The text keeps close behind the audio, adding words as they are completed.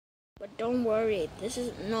don't worry, this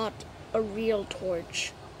is not a real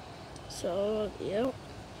torch. So, yep.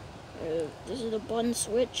 This is the button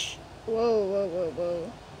switch. Whoa, whoa, whoa,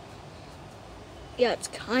 whoa. Yeah, it's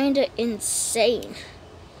kinda insane.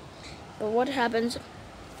 But what happens?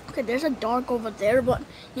 Okay, there's a dark over there, but it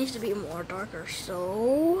needs to be more darker.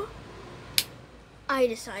 So I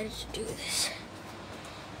decided to do this.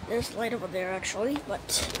 There's light over there actually,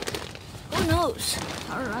 but who knows?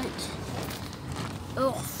 Alright.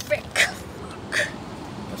 Oh, frick. Fuck.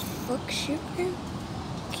 The fuck shooting?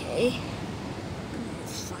 Okay.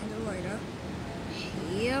 Let's find the lighter.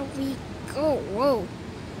 Here we go. Whoa.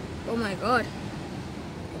 Oh my god.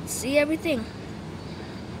 I can see everything.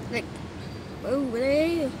 Like, whoa,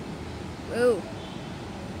 there. Whoa.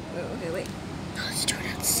 Whoa, okay, wait. Let's do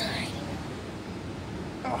it outside.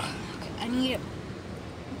 Oh, okay, I need it.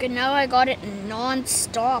 Okay, now I got it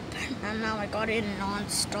non-stop. And now I got it in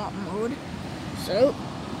non-stop mode. So,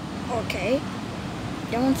 okay.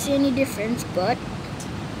 Don't see any difference, but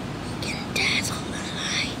we can dazzle the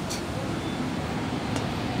light.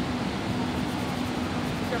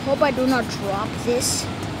 I hope I do not drop this,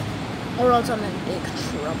 or else I'm in big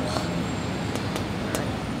trouble.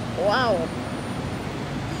 Wow.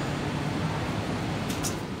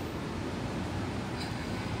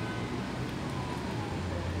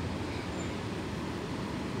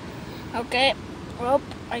 Okay, well,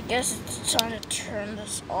 I guess it's time to turn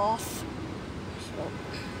this off. So,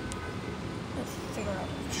 let's figure out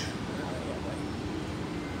another way.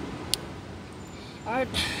 Alright,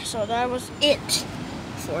 so that was it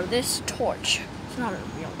for this torch. It's not a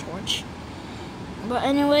real torch. But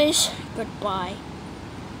anyways, goodbye.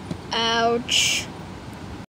 Ouch.